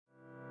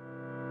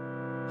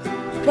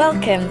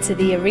Welcome to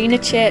the Arena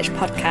Church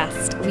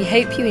podcast. We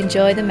hope you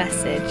enjoy the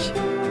message.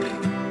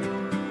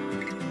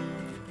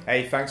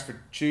 Hey, thanks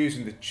for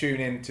choosing to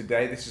tune in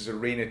today. This is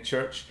Arena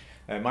Church.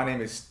 My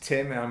name is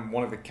Tim and I'm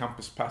one of the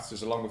campus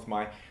pastors along with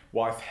my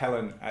wife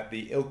Helen at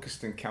the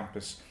Ilkeston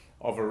campus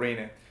of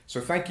Arena. So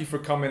thank you for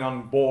coming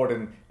on board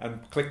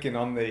and clicking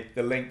on the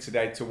link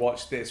today to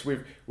watch this.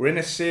 We're in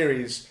a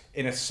series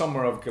in a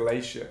summer of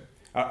Galatia,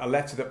 a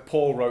letter that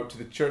Paul wrote to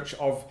the church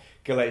of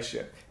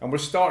Galatia. And we're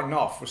starting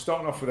off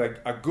with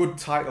a good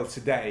title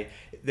today.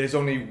 There's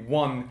only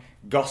one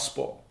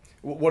gospel.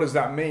 What does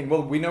that mean?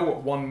 Well, we know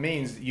what one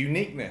means,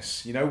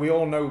 uniqueness. You know, we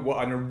all know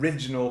what an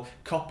original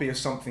copy of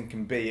something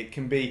can be. It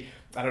can be,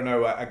 I don't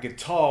know, a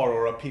guitar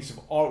or a piece of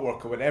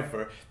artwork or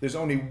whatever. There's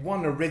only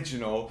one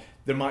original.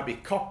 There might be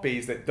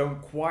copies that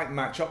don't quite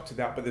match up to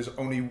that, but there's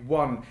only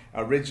one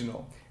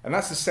original. And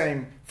that's the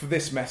same for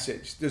this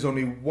message. There's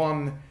only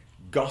one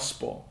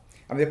gospel.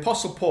 And the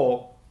Apostle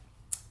Paul,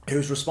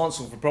 who's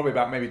responsible for probably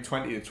about maybe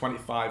 20 to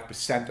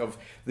 25% of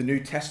the New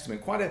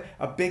Testament, quite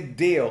a big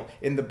deal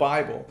in the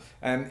Bible,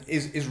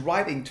 is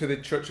writing to the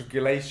church of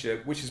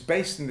Galatia, which is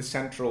based in the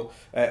central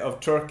of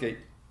Turkey.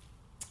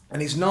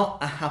 And he's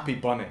not a happy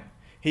bunny.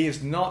 He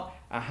is not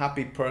a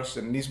happy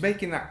person. And he's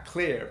making that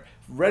clear,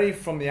 ready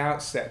from the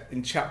outset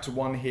in chapter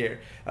 1 here,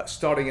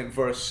 starting at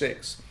verse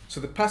 6. So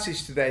the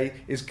passage today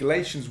is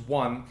Galatians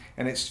 1,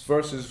 and it's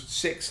verses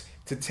 6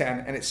 to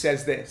 10, and it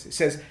says this. It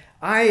says,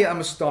 I am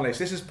astonished.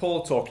 This is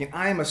Paul talking.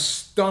 I am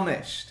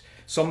astonished.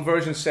 Some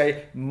versions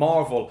say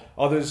marvel.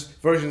 Others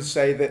versions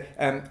say that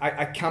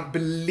I can't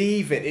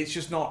believe it. It's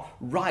just not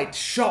right.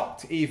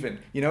 Shocked even.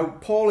 You know,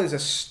 Paul is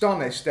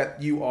astonished that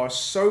you are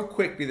so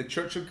quickly, the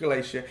church of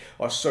Galatia,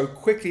 are so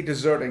quickly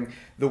deserting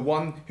the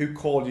one who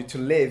called you to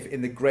live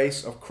in the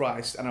grace of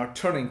Christ and are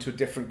turning to a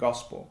different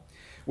gospel,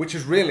 which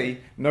is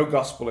really no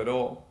gospel at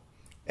all.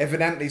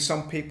 Evidently,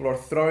 some people are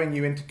throwing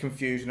you into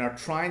confusion, are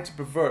trying to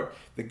pervert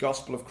the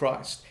gospel of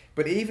Christ.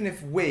 But even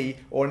if we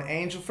or an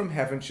angel from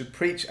heaven should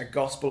preach a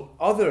gospel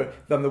other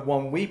than the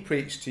one we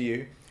preach to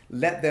you,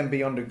 let them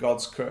be under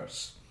God's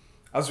curse.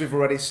 As we've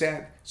already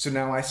said, so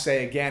now I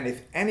say again,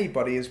 if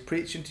anybody is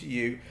preaching to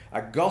you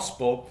a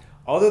gospel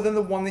other than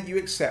the one that you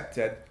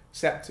accepted,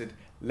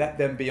 let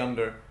them be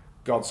under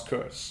God's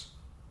curse.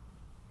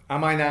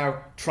 Am I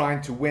now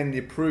trying to win the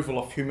approval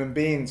of human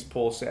beings,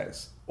 Paul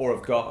says, or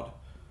of God?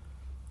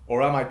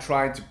 Or am I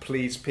trying to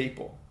please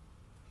people?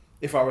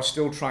 If I were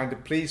still trying to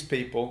please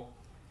people,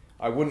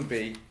 I wouldn't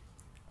be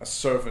a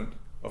servant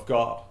of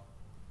God.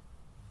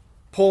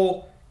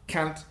 Paul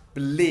can't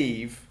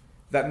believe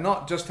that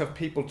not just have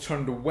people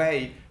turned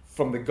away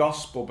from the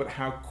gospel, but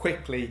how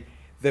quickly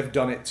they've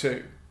done it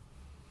too.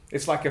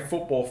 It's like a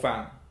football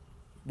fan.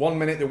 1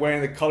 minute they're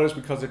wearing the colours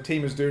because their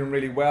team is doing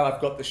really well.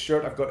 I've got the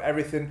shirt, I've got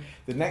everything.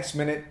 The next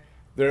minute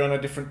they're on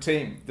a different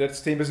team.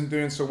 This team isn't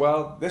doing so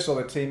well. This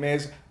other team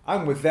is.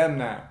 I'm with them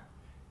now.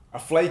 A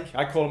flake,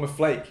 I call them a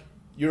flake.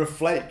 You're a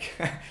flake.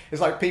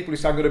 It's like people who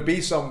say I'm going to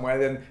be somewhere,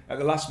 then at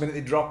the last minute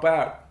they drop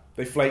out.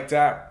 They flaked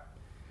out.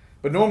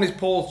 But normally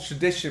Paul's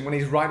tradition when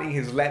he's writing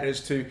his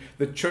letters to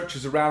the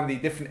churches around the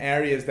different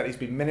areas that he's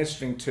been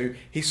ministering to,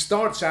 he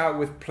starts out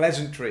with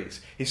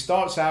pleasantries. He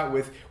starts out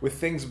with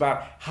things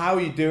about how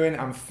are you doing?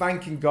 I'm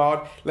thanking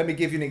God. Let me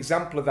give you an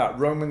example of that.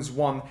 Romans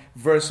 1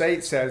 verse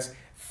 8 says,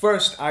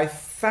 first I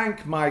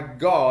thank my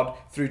God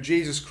through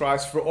Jesus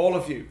Christ for all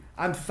of you.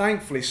 I'm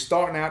thankfully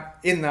starting out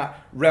in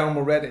that realm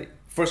already.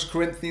 1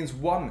 Corinthians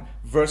 1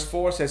 verse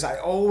 4 says, I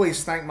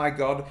always thank my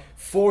God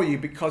for you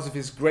because of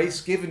his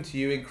grace given to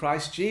you in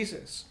Christ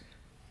Jesus.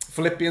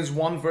 Philippians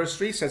 1 verse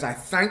 3 says, I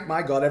thank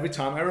my God every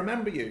time I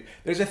remember you.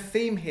 There's a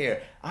theme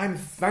here. I'm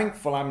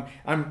thankful.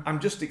 I'm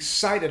just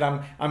excited.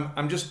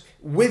 I'm just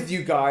with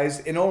you guys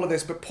in all of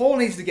this. But Paul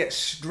needs to get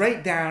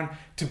straight down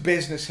to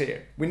business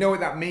here. We know what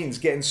that means,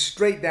 getting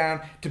straight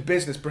down to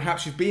business.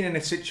 Perhaps you've been in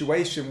a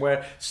situation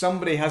where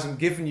somebody hasn't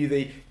given you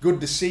the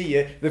good to see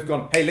you. They've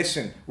gone, hey,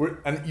 listen,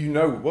 and you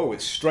know, whoa,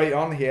 it's straight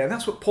on here. And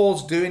that's what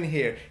Paul's doing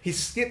here.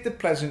 He's skipped the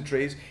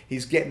pleasantries.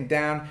 He's getting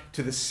down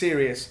to the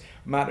serious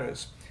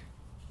matters.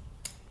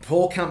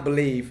 Paul can't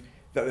believe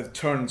that they've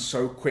turned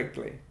so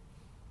quickly.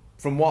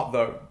 From what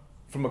though?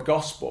 From a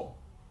gospel.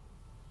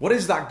 What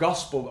is that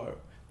gospel though?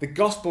 The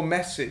gospel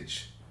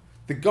message.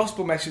 The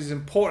gospel message is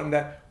important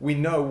that we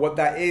know what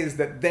that is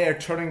that they're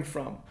turning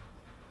from.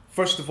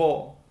 First of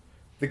all,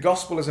 the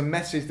gospel is a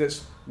message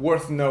that's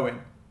worth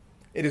knowing.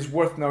 It is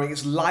worth knowing.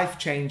 It's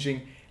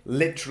life-changing,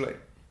 literally.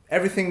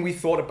 Everything we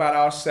thought about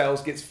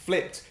ourselves gets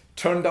flipped,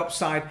 turned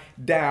upside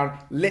down,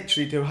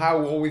 literally to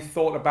how all we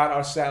thought about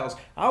ourselves.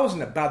 I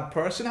wasn't a bad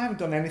person. I haven't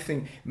done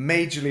anything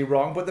majorly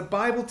wrong. But the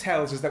Bible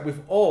tells us that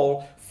we've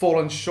all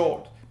fallen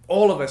short.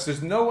 All of us.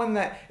 There's no one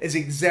that is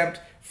exempt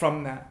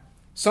from that.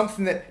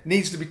 Something that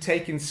needs to be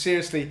taken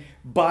seriously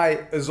by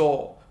us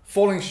all.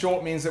 Falling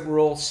short means that we're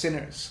all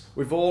sinners.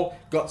 We've all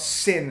got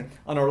sin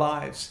on our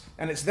lives.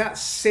 And it's that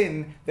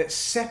sin that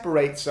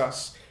separates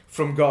us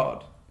from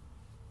God.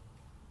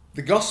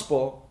 The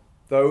gospel,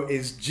 though,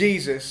 is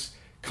Jesus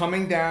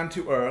coming down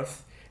to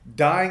earth,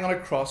 dying on a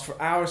cross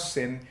for our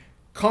sin,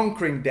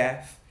 conquering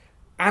death,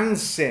 and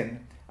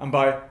sin and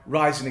by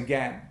rising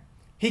again.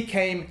 He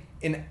came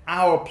in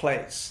our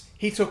place.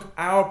 He took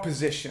our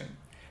position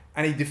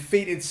and he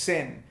defeated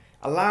sin,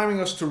 allowing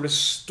us to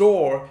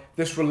restore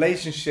this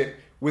relationship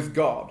with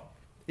God.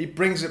 It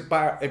brings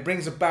about a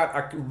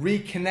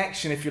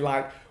reconnection, if you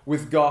like,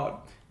 with God.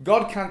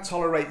 God can't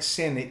tolerate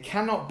sin. It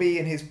cannot be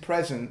in his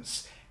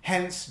presence.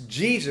 Hence,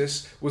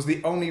 Jesus was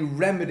the only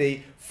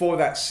remedy for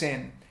that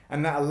sin.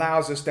 And that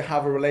allows us to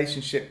have a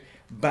relationship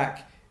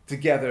back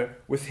together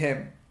with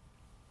him.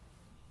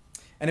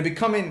 And in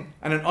becoming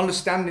and in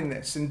understanding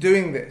this and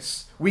doing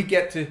this, we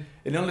get to,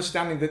 in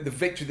understanding that the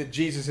victory that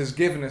Jesus has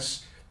given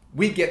us,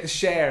 we get to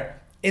share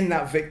in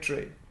that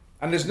victory.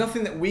 And there's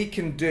nothing that we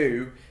can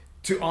do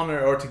to honor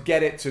or to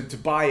get it, to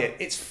buy it.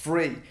 It's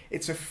free.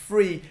 It's a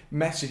free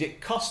message.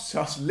 It costs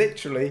us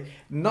literally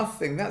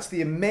nothing. That's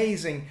the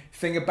amazing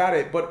thing about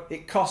it. But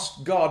it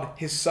cost God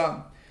his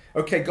son.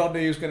 Okay, God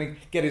knew he was going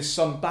to get his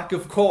son back,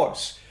 of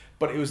course.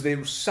 But it was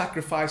the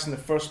sacrifice in the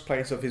first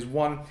place of his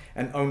one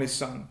and only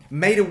son.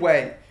 Made a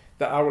way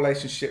that our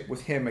relationship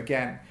with him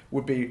again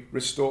would be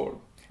restored.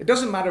 It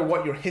doesn't matter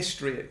what your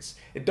history is.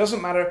 It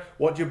doesn't matter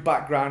what your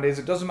background is.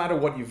 It doesn't matter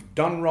what you've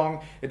done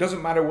wrong. It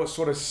doesn't matter what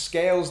sort of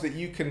scales that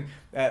you can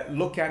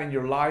look at in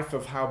your life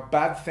of how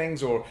bad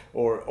things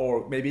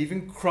or maybe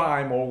even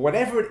crime or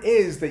whatever it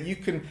is that you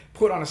can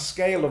put on a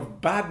scale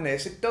of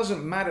badness. It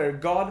doesn't matter.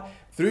 God,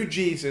 through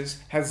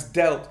Jesus, has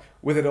dealt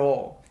with it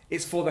all.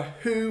 It's for the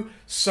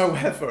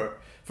whosoever.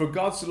 For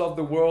God so loved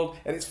the world,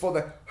 and it's for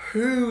the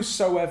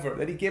whosoever,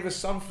 that he gave his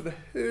son for the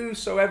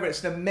whosoever.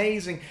 It's an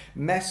amazing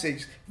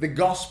message, the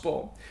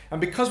gospel. And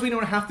because we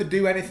don't have to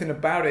do anything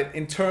about it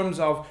in terms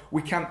of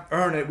we can't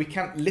earn it, we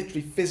can't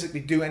literally physically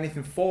do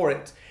anything for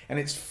it, and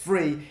it's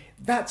free,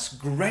 that's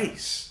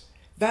grace.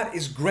 That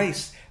is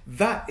grace.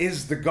 That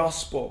is the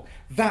gospel.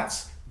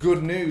 That's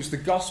good news. The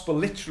gospel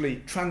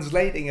literally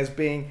translating as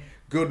being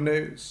good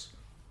news.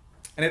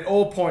 And it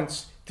all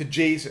points to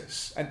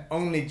Jesus and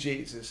only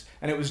Jesus.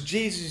 And it was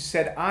Jesus who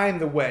said, I am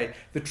the way,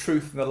 the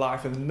truth, and the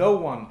life, and no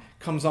one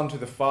comes unto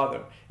the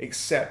Father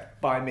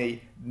except by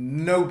me.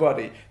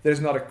 Nobody.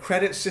 There's not a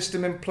credit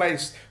system in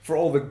place for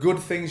all the good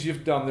things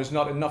you've done. There's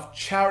not enough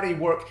charity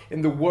work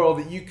in the world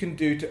that you can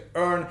do to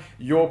earn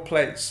your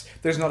place.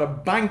 There's not a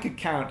bank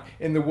account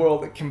in the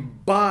world that can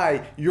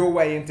buy your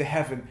way into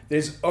heaven.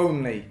 There's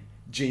only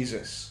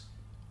Jesus.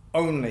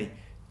 Only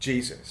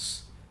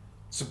Jesus.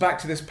 So back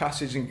to this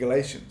passage in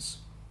Galatians.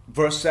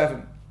 Verse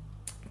 7,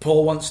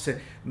 Paul wants to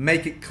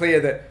make it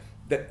clear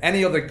that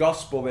any other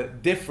gospel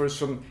that differs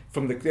from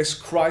this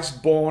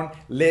Christ born,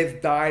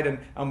 lived, died,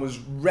 and was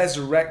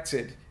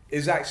resurrected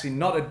is actually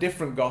not a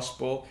different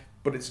gospel,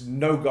 but it's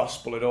no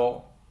gospel at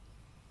all.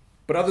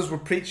 But others were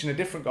preaching a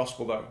different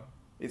gospel though.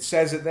 It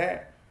says it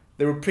there.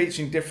 They were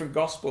preaching different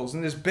gospels,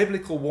 and there's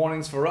biblical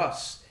warnings for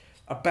us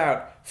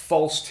about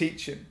false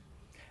teaching.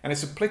 And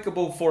it's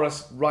applicable for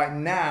us right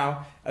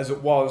now as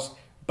it was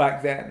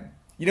back then.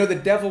 You know, the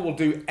devil will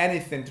do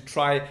anything to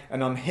try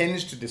and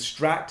unhinge, to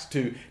distract,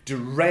 to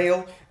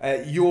derail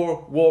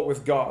your walk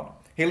with God.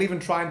 He'll even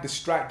try and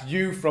distract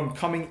you from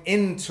coming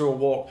into a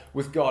walk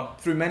with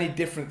God through many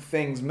different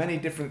things, many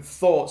different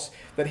thoughts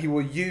that he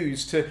will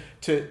use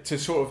to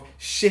sort of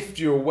shift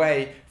you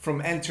away from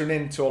entering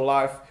into a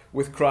life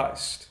with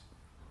Christ.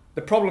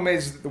 The problem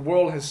is that the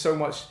world has so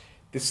much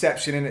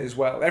deception in it as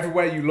well.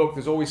 Everywhere you look,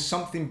 there's always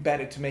something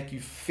better to make you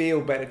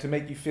feel better, to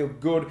make you feel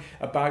good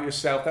about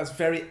yourself. That's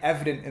very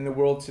evident in the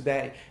world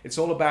today. It's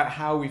all about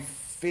how we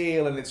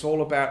feel, and it's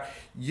all about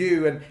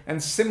you.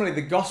 And similarly,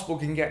 the gospel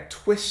can get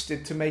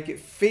twisted to make it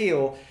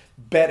feel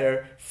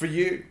better for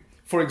you.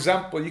 For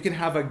example, you can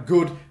have a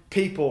good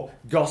people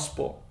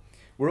gospel.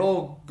 We're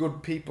all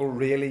good people,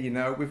 really, you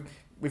know.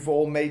 We've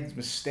all made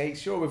mistakes.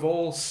 Sure, we've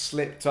all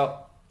slipped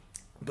up.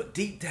 But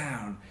deep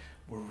down,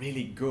 we're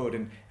really good,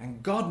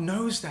 and God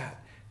knows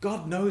that.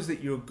 God knows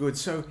that you're good,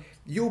 so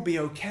you'll be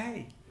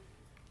okay.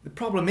 The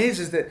problem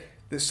is that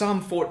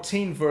Psalm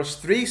 14 verse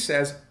 3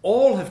 says,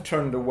 all have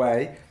turned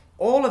away,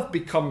 all have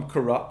become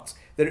corrupt.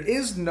 There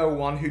is no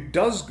one who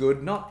does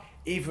good, not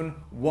even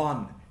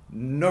one.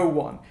 No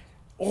one.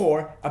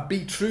 Or a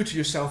be true to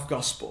yourself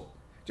gospel.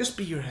 Just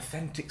be your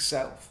authentic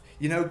self.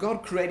 You know,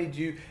 God created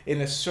you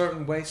in a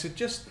certain way, so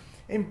just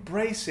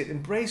embrace it.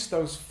 Embrace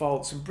those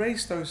faults.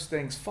 Embrace those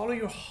things. Follow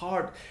your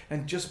heart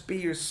and just be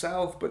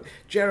yourself. But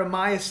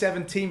Jeremiah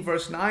 17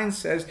 verse 9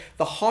 says,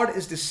 the heart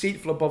is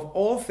deceitful above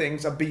all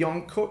things and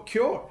beyond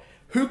cure.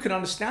 Who can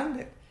understand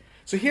it?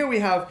 So here we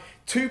have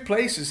two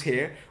places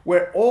here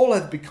where all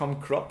have become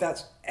corrupt.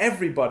 That's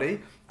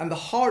everybody. And the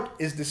heart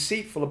is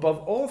deceitful above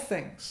all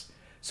things.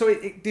 So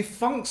it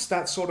defuncts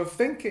that sort of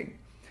thinking.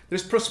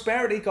 There's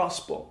prosperity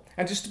gospel.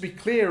 And just to be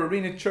clear,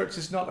 Arena Church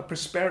is not a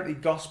prosperity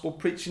gospel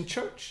preaching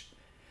church.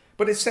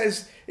 But it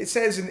says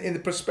in the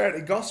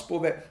prosperity gospel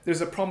that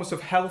there's a promise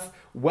of health,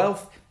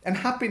 wealth, and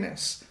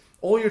happiness.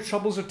 All your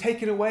troubles are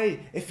taken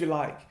away, if you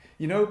like.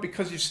 You know,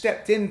 because you've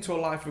stepped into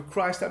a life of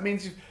Christ. That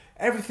means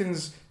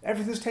Everything's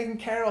taken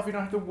care of. You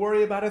don't have to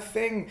worry about a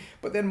thing.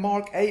 But then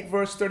Mark 8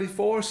 verse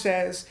 34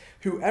 says,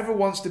 whoever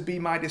wants to be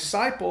my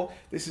disciple,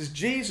 this is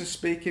Jesus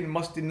speaking,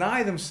 must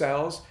deny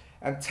themselves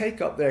and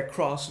take up their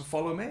cross and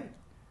follow me.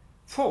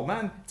 Oh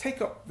man,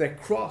 take up their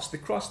cross, the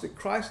cross that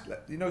Christ,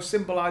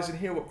 symbolizing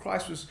here what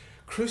Christ was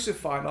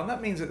crucified on.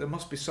 That means that there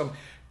must be some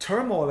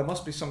turmoil, there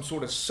must be some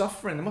sort of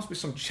suffering, there must be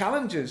some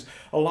challenges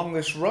along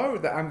this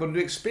road that I'm going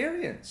to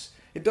experience.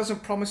 It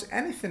doesn't promise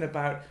anything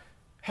about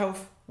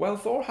health,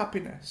 wealth, or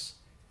happiness.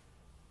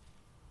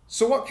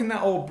 So what can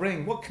that all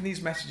bring? What can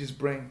these messages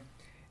bring?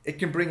 It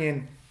can bring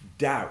in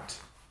doubt.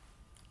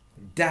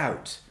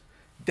 Doubt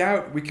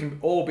we can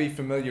all be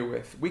familiar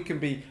with. We can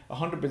be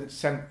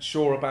 100%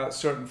 sure about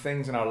certain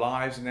things in our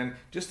lives, and then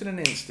just in an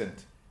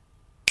instant,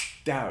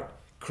 doubt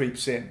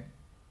creeps in.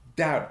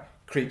 Doubt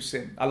creeps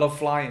in. I love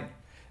flying.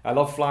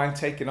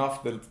 Taking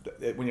off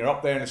when you're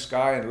up there in the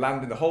sky and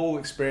landing. The whole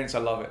experience, I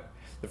love it.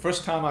 The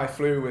first time I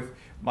flew with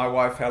my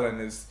wife Helen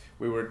is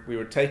we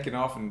were taking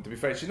off, and to be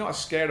fair, she's not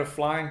scared of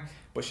flying,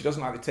 but she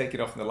doesn't like to take it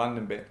off in the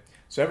landing bit.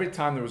 So every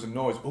time there was a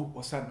noise, oh,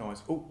 what's that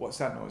noise? Oh, what's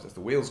that noise? That's the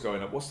wheels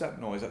going up. What's that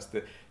noise? That's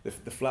the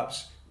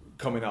flaps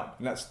coming up.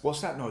 And what's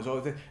that noise? Oh,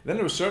 then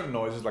there were certain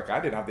noises like I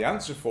didn't have the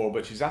answer for,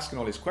 but she's asking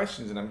all these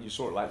questions, and you're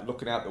sort of like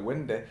looking out the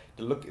window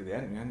to look at the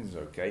end. The engine's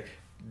okay.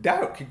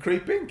 Doubt can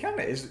creep in, can't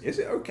it? Is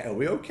it okay? Are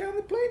we okay on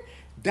the plane?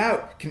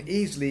 Doubt can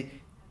easily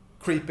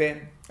creep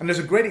in. And there's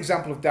a great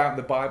example of doubt in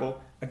the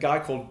Bible, a guy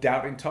called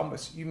Doubting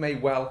Thomas. You may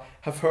well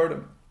have heard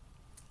him.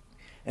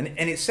 And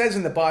it says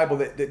in the Bible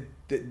that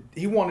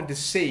he wanted to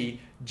see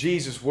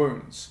Jesus'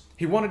 wounds.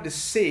 He wanted to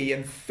see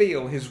and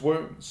feel his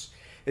wounds.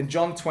 In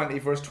John 20,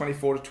 verse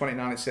 24 to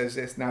 29, it says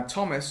this, now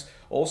Thomas,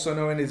 also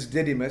known as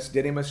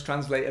Didymus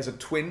translates as a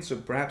twin, so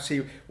perhaps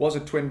he was a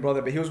twin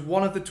brother, but he was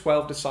one of the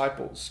 12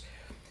 disciples.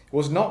 He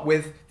was not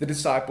with the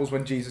disciples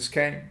when Jesus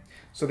came.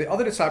 So the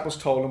other disciples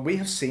told him, we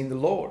have seen the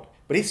Lord.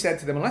 But he said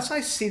to them, unless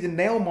I see the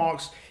nail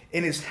marks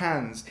in his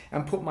hands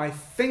and put my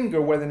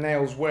finger where the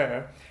nails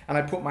were, and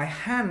I put my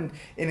hand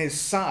in his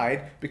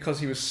side because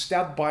he was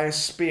stabbed by a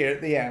spear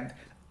at the end,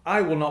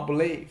 I will not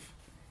believe.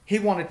 He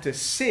wanted to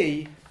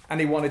see and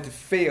he wanted to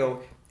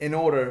feel in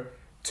order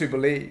to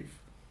believe.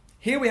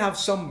 Here we have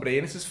somebody,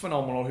 and this is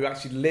phenomenal, who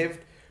actually lived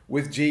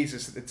with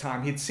Jesus at the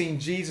time. He'd seen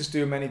Jesus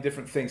do many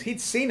different things.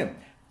 He'd seen him.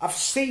 I've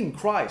seen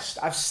Christ.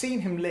 I've seen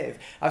him live.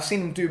 I've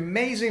seen him do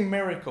amazing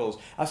miracles.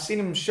 I've seen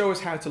him show us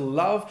how to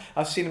love.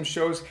 I've seen him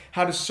show us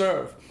how to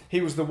serve. He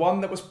was the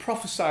one that was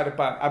prophesied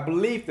about. I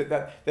believed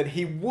that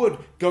he would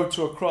go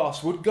to a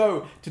cross, would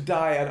go to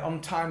die an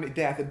untimely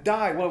death. It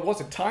was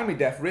a timely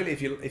death, really,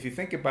 if you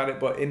think about it.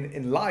 But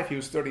in life, he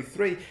was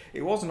 33.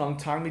 It was an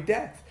untimely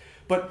death.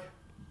 But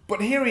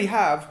here we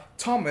have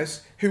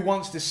Thomas who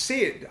wants to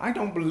see it. I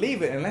don't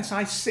believe it unless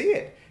I see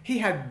it. He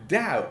had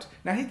doubt.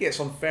 Now he gets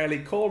unfairly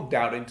called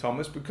Doubting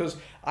Thomas because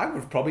I would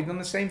have probably done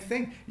the same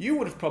thing. You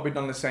would have probably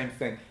done the same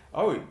thing.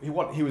 Oh,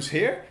 he was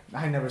here?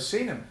 I never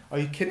seen him. Are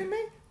you kidding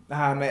me?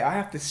 Mate, I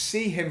have to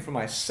see him for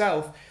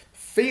myself,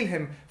 feel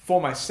him for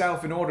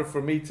myself in order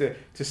for me to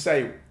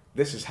say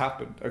this has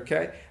happened,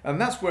 okay? And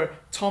that's where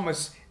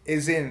Thomas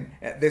is in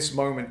at this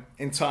moment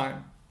in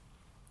time.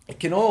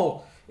 It can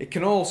all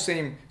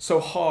seem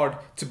so hard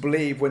to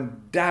believe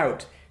when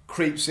doubt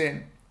creeps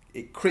in.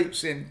 It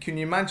creeps in. Can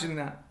you imagine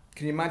that?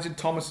 Can you imagine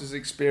Thomas's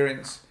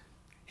experience?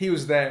 He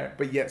was there,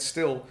 but yet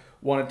still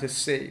wanted to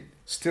see,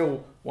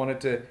 still wanted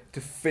to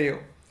feel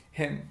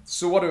him.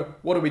 So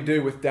what do we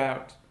do with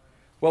doubt?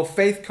 Well,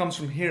 faith comes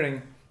from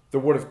hearing the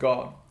word of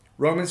God.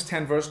 Romans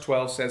 10 verse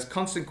 12 says,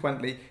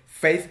 consequently,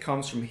 faith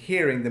comes from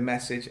hearing the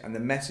message, and the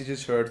message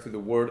is heard through the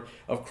word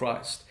of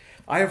Christ.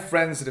 I have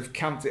friends that have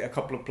camped at a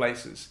couple of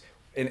places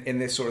in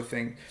this sort of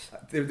thing.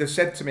 They've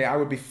said to me, I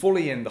would be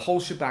fully in the whole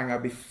shebang.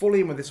 I'd be fully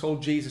in with this whole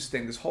Jesus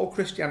thing, this whole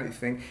Christianity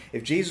thing,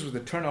 if Jesus was to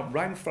turn up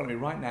right in front of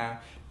me right now,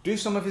 do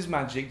some of his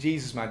magic,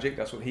 Jesus magic,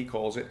 that's what he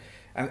calls it,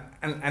 and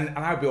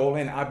I'd be all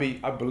in. I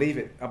believe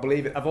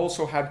it. I've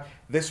also had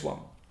this one.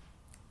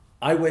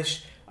 I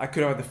wish I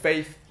could have the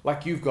faith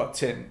like you've got,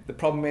 Tim. The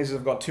problem is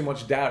I've got too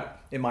much doubt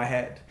in my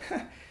head.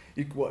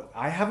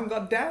 I haven't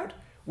got doubt?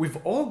 We've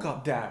all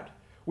got doubt.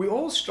 We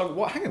all struggle.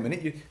 What? Hang a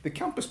minute. The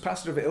campus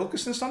pastor of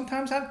Ilkeston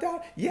sometimes have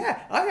doubt?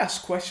 Yeah, I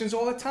ask questions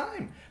all the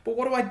time. But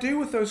what do I do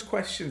with those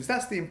questions?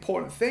 That's the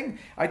important thing.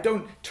 I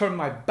don't turn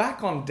my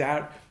back on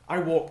doubt. I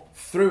walk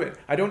through it.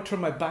 I don't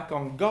turn my back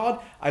on God.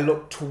 I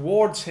look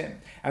towards him.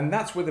 And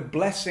that's where the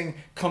blessing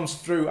comes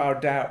through our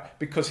doubt,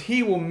 because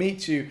he will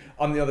meet you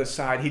on the other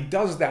side. He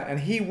does that, and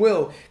he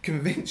will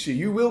convince you.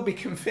 You will be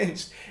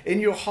convinced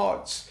in your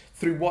hearts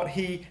through what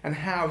he and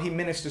how he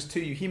ministers to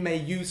you. He may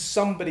use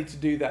somebody to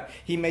do that.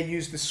 He may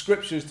use the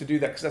scriptures to do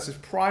that, because that's his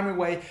primary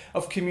way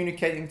of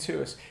communicating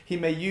to us. He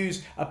may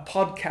use a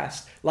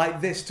podcast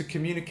like this to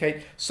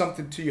communicate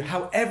something to you.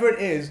 However it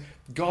is,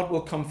 God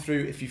will come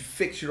through if you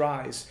fix your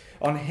eyes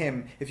on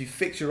him, if you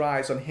fix your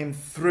eyes on him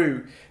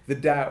through the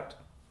doubt.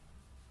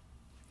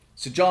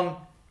 So John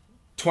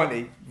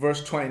 20,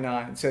 verse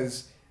 29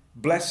 says,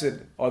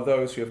 blessed are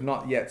those who have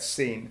not yet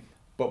seen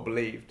but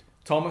believed.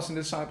 Thomas and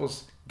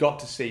disciples got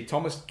to see.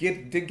 Thomas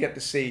did get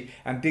to see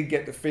and did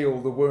get to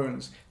feel the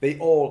wounds. They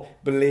all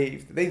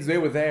believed. They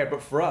were there.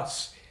 But for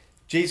us,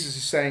 Jesus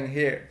is saying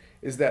here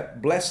is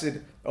that blessed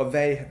are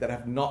they that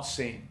have not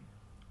seen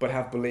but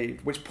have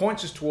believed, which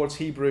points us towards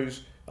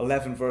Hebrews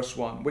 11 verse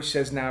 1, which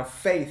says, now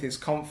faith is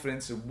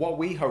confidence of what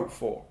we hope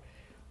for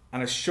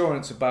and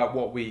assurance about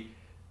what we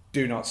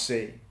do not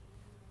see.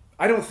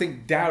 I don't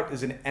think doubt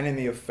is an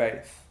enemy of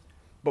faith,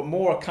 but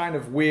more a kind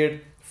of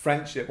weird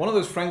friendship. One of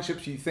those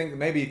friendships you think that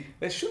maybe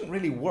they shouldn't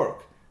really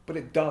work, but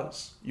it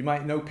does. You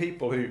might know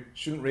people who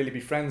shouldn't really be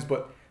friends,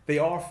 but they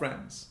are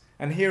friends.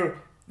 And here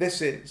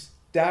this is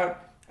doubt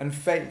and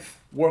faith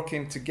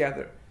working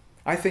together.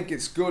 I think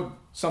it's good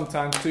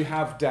sometimes to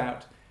have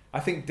doubt. I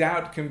think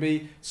doubt can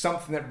be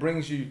something that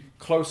brings you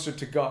closer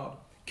to God,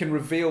 can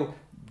reveal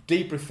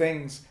deeper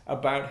things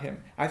about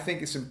him. I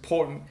think it's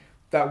important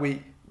that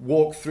we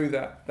walk through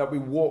that we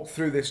walk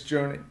through this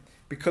journey,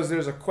 because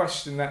there's a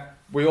question that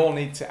we all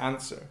need to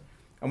answer.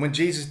 And when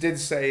Jesus did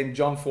say in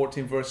John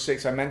 14 verse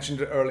 6, I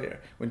mentioned it earlier,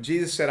 when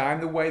Jesus said, I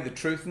am the way, the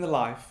truth, and the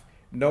life,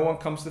 no one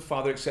comes to the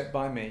Father except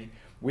by me,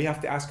 we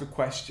have to ask a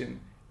question,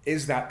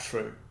 is that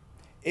true?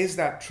 Is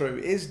that true?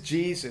 Is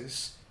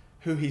Jesus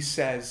who he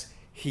says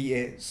he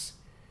is?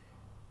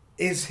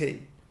 Is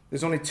he?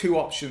 There's only two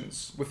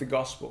options with the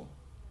gospel.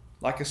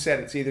 Like I said,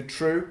 it's either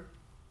true,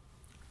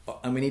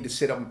 and we need to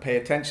sit up and pay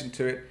attention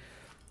to it,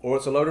 or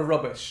it's a load of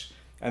rubbish.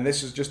 And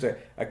this is just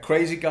a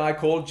crazy guy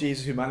called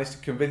Jesus who managed to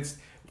convince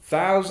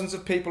thousands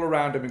of people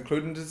around him,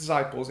 including the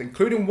disciples,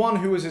 including one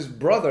who was his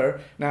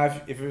brother. Now,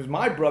 if it was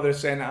my brother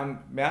saying,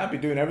 I'd be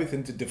doing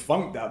everything to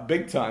debunk that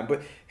big time.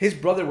 But his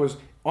brother was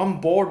on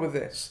board with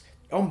this,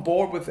 on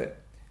board with it.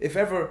 If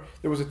ever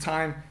there was a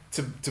time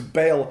to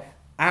bail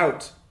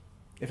out,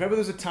 if ever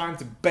there was a time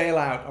to bail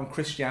out on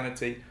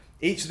Christianity,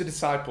 each of the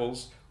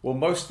disciples, well,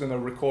 most of them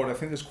are recorded. I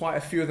think there's quite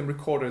a few of them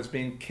recorded as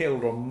being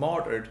killed or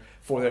martyred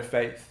for their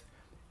faith.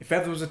 If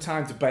ever there was a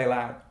time to bail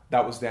out,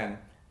 that was then.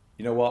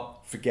 You know what?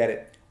 Forget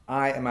it.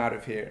 I am out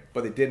of here.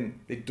 But they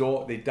didn't. They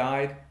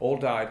all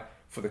died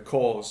for the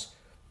cause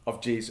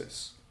of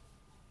Jesus.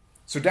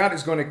 So doubt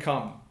is going to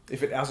come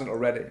if it hasn't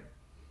already.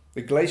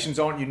 The Galatians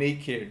aren't unique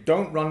here.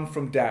 Don't run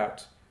from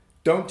doubt.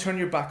 Don't turn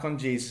your back on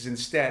Jesus.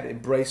 Instead,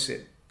 embrace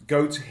it.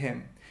 Go to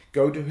him.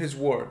 Go to his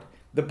word,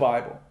 the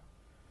Bible.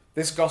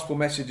 This gospel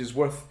message is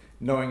worth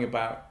knowing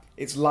about.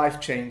 It's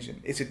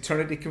life-changing. It's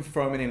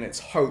eternity-confirming, and it's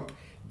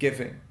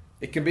hope-giving.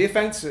 It can be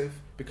offensive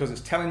because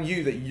it's telling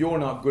you that you're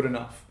not good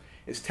enough.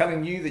 It's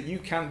telling you that you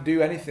can't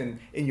do anything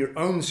in your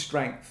own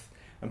strength.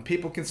 And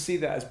people can see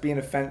that as being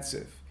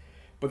offensive.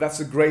 But that's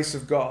the grace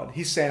of God.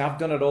 He's saying, I've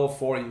done it all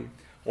for you.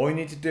 All you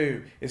need to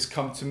do is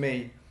come to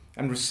me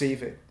and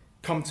receive it.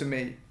 Come to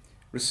me,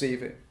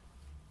 receive it.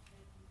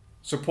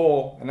 So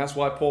Paul, and that's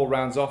why Paul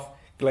rounds off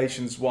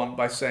Galatians 1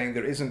 by saying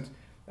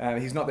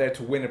he's not there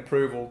to win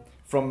approval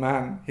from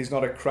man. He's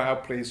not a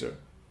crowd pleaser.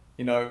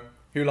 You know,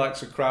 who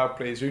likes a crowd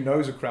pleaser? Who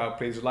knows a crowd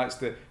pleaser? Likes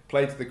to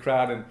play to the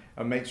crowd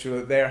and make sure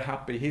that they're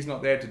happy. He's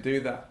not there to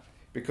do that,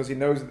 because he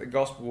knows that the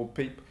gospel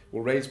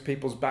will raise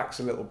people's backs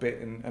a little bit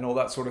and all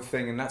that sort of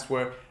thing. And that's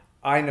where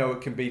I know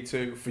it can be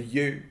too for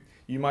you.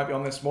 You might be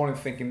on this morning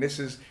thinking, this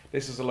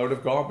is a load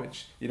of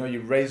garbage. You know,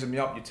 you're raising me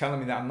up. You're telling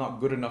me that I'm not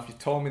good enough. You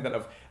told me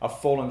that I've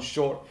fallen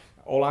short.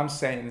 All I'm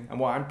saying and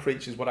what I'm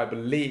preaching is what I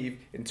believe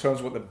in terms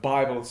of what the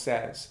Bible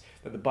says.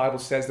 That the Bible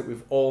says that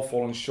we've all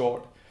fallen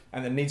short,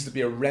 and there needs to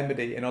be a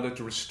remedy in order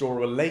to restore a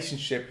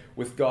relationship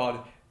with God,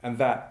 and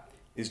that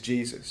is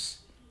Jesus.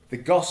 The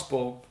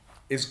gospel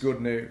is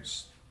good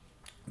news.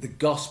 The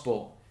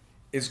gospel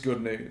is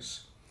good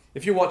news.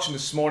 If you're watching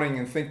this morning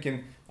and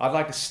thinking, I'd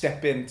like to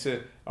step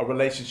into a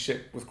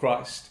relationship with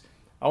Christ,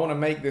 I want to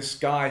make this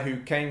guy who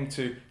came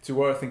to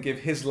earth and give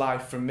his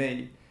life for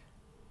me,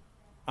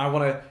 I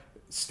want to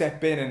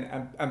step in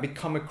and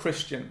become a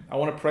Christian. I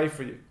want to pray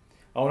for you.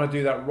 I want to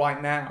do that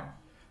right now.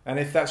 And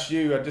if that's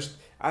you, I just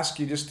ask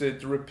you just to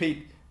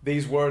repeat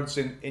these words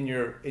in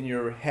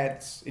your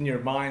heads, in your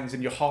minds,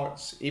 in your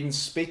hearts. Even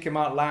speak them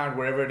out loud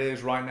wherever it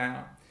is right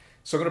now.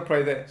 So I'm going to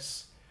pray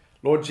this.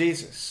 Lord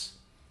Jesus,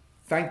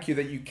 thank you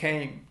that you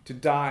came to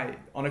die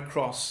on a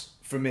cross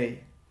for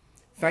me.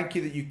 Thank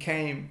you that you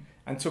came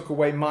and took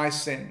away my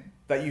sin,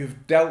 that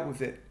you've dealt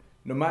with it.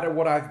 No matter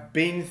what I've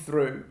been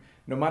through,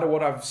 no matter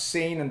what I've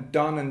seen and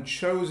done and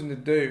chosen to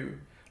do,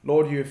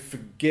 Lord, you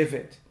forgive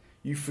it.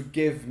 You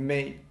forgive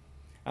me.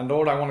 And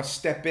Lord, I want to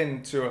step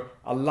into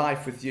a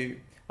life with you.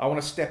 I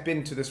want to step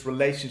into this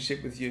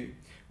relationship with you.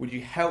 Would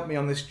you help me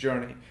on this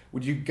journey?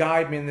 Would you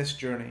guide me in this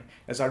journey?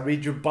 As I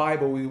read your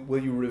Bible,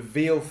 will you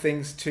reveal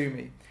things to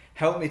me?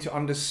 Help me to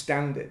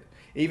understand it.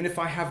 Even if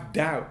I have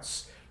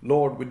doubts,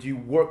 Lord, would you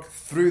work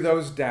through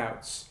those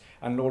doubts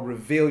and, Lord,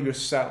 reveal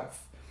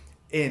yourself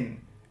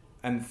in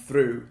and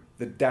through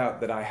the doubt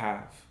that I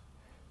have.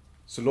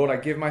 So, Lord, I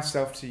give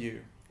myself to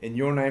you. In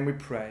your name we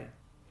pray.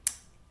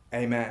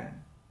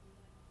 Amen.